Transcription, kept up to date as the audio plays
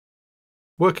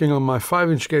working on my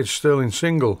 5-inch gauge Stirling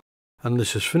single, and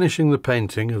this is finishing the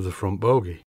painting of the front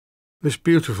bogie. This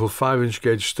beautiful 5-inch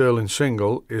gauge Stirling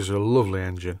single is a lovely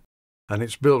engine, and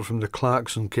it's built from the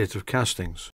Clarkson kit of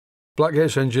castings.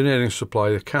 Blackgates Engineering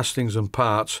supply the castings and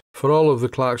parts for all of the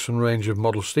Clarkson range of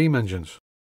model steam engines.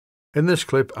 In this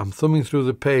clip I'm thumbing through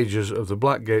the pages of the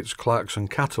Blackgates Clarkson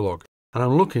catalogue, and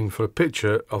I'm looking for a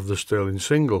picture of the Stirling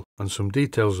single and some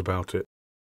details about it.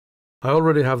 I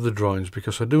already have the drawings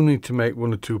because I do need to make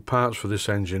 1 or 2 parts for this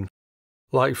engine,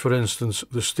 like for instance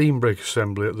the steam brake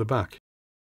assembly at the back.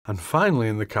 And finally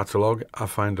in the catalogue I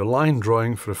find a line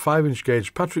drawing for a 5-inch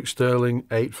gauge Patrick Stirling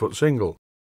 8-foot single.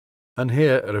 And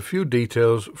here are a few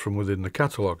details from within the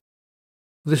catalogue.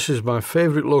 This is my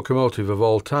favourite locomotive of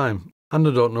all time, and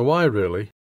I don't know why really.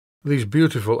 These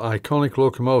beautiful iconic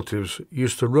locomotives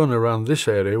used to run around this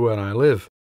area where I live,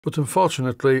 but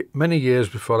unfortunately many years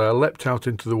before I leapt out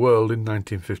into the world in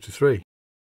 1953.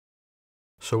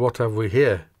 So what have we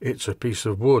here? It's a piece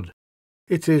of wood.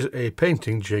 It is a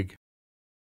painting jig.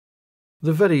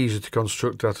 They're very easy to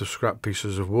construct out of scrap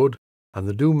pieces of wood, and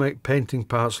they do make painting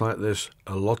parts like this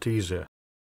a lot easier.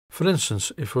 For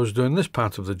instance, if I was doing this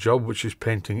part of the job, which is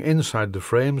painting inside the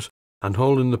frames and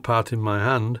holding the part in my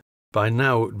hand, by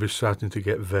now it would be starting to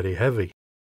get very heavy.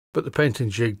 But the painting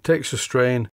jig takes a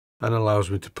strain and allows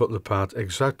me to put the part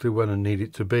exactly where I need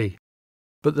it to be.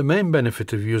 But the main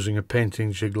benefit of using a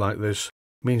painting jig like this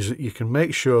means that you can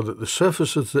make sure that the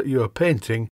surfaces that you are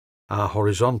painting are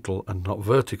horizontal and not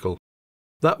vertical.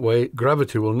 That way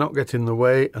gravity will not get in the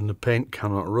way and the paint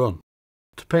cannot run.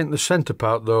 To paint the centre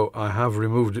part though, I have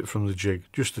removed it from the jig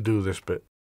just to do this bit.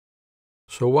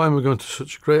 So why am I going to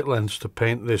such great lengths to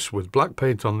paint this with black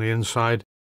paint on the inside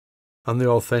and the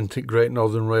authentic Great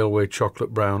Northern Railway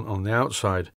chocolate brown on the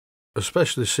outside,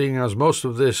 especially seeing as most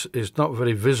of this is not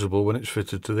very visible when it's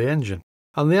fitted to the engine?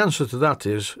 And the answer to that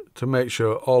is to make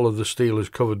sure all of the steel is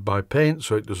covered by paint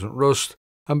so it doesn't rust,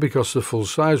 and because the full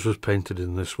size was painted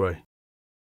in this way.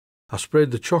 I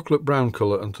sprayed the chocolate brown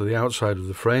colour onto the outside of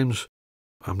the frames.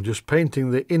 I'm just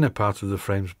painting the inner part of the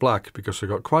frames black because I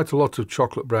got quite a lot of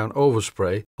chocolate brown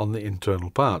overspray on the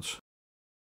internal parts.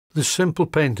 This simple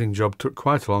painting job took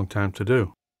quite a long time to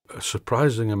do, a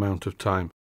surprising amount of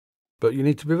time. But you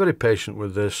need to be very patient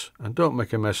with this and don't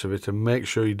make a mess of it, and make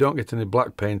sure you don't get any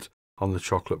black paint on the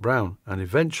chocolate brown, and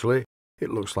eventually it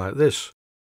looks like this.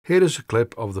 Here is a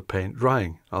clip of the paint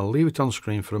drying. I'll leave it on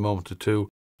screen for a moment or two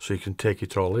so you can take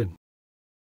it all in.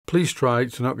 Please try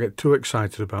to not get too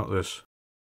excited about this.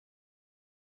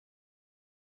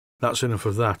 That's enough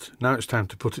of that. Now it's time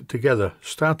to put it together,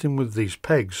 starting with these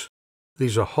pegs.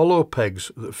 These are hollow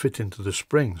pegs that fit into the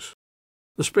springs.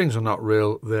 The springs are not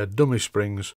real, they're dummy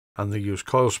springs, and they use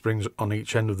coil springs on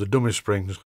each end of the dummy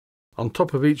springs. On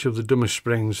top of each of the dummy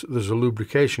springs there's a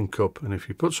lubrication cup, and if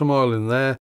you put some oil in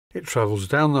there, it travels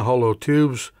down the hollow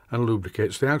tubes and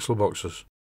lubricates the axle boxes.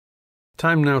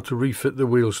 Time now to refit the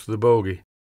wheels to the bogie.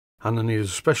 And I need a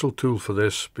special tool for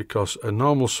this because a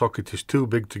normal socket is too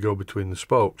big to go between the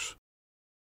spokes.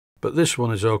 But this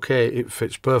one is okay, it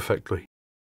fits perfectly.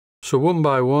 So one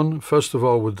by one, first of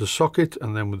all with the socket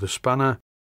and then with the spanner,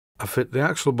 I fit the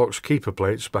axle box keeper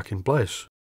plates back in place,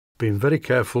 being very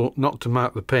careful not to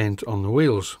mark the paint on the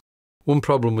wheels. One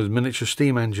problem with miniature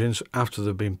steam engines after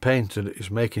they've been painted is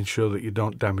making sure that you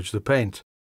don't damage the paint.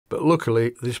 But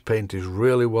luckily this paint is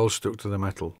really well stuck to the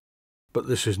metal. But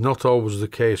this is not always the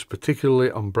case, particularly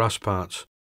on brass parts.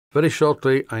 Very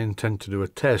shortly I intend to do a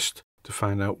test to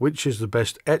find out which is the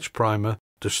best etch primer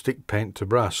to stick paint to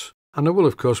brass, and I will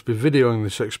of course be videoing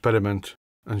this experiment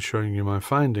and showing you my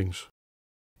findings.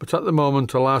 But at the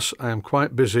moment, alas, I am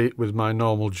quite busy with my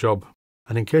normal job,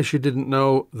 and in case you didn't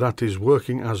know, that is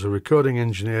working as a recording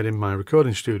engineer in my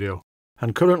recording studio,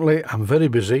 and currently I'm very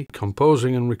busy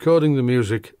composing and recording the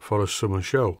music for a summer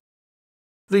show.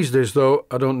 These days though,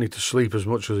 I don't need to sleep as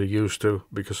much as I used to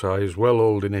because I is well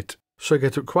old in it. So I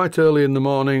get up quite early in the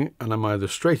morning and I'm either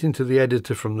straight into the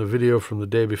editor from the video from the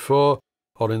day before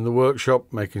or in the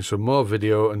workshop making some more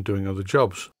video and doing other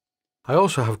jobs. I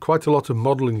also have quite a lot of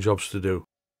modelling jobs to do.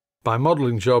 By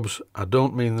modelling jobs, I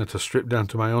don't mean that I strip down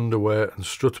to my underwear and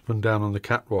strut up and down on the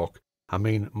catwalk. I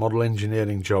mean model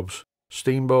engineering jobs,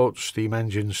 steamboats, steam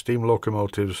engines, steam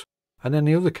locomotives and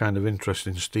any other kind of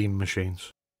interesting steam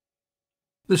machines.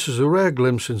 This is a rare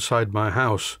glimpse inside my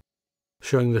house,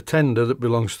 showing the tender that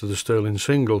belongs to the Stirling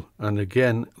single, and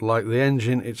again, like the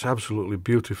engine, it's absolutely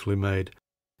beautifully made.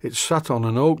 It's sat on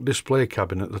an oak display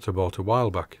cabinet that I bought a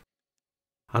while back.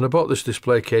 And I bought this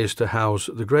display case to house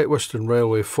the Great Western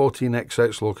Railway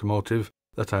 14XX locomotive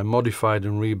that I modified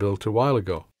and rebuilt a while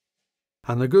ago.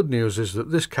 And the good news is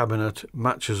that this cabinet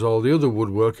matches all the other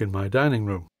woodwork in my dining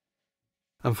room.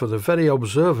 And for the very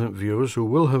observant viewers who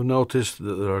will have noticed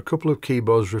that there are a couple of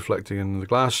keyboards reflecting in the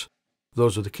glass,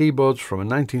 those are the keyboards from a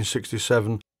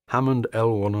 1967 Hammond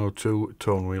L102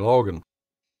 tone wheel organ.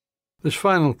 This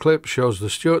final clip shows the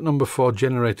Stewart No. 4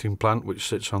 generating plant which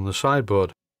sits on the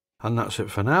sideboard. And that's it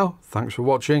for now. Thanks for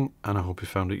watching, and I hope you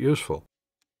found it useful.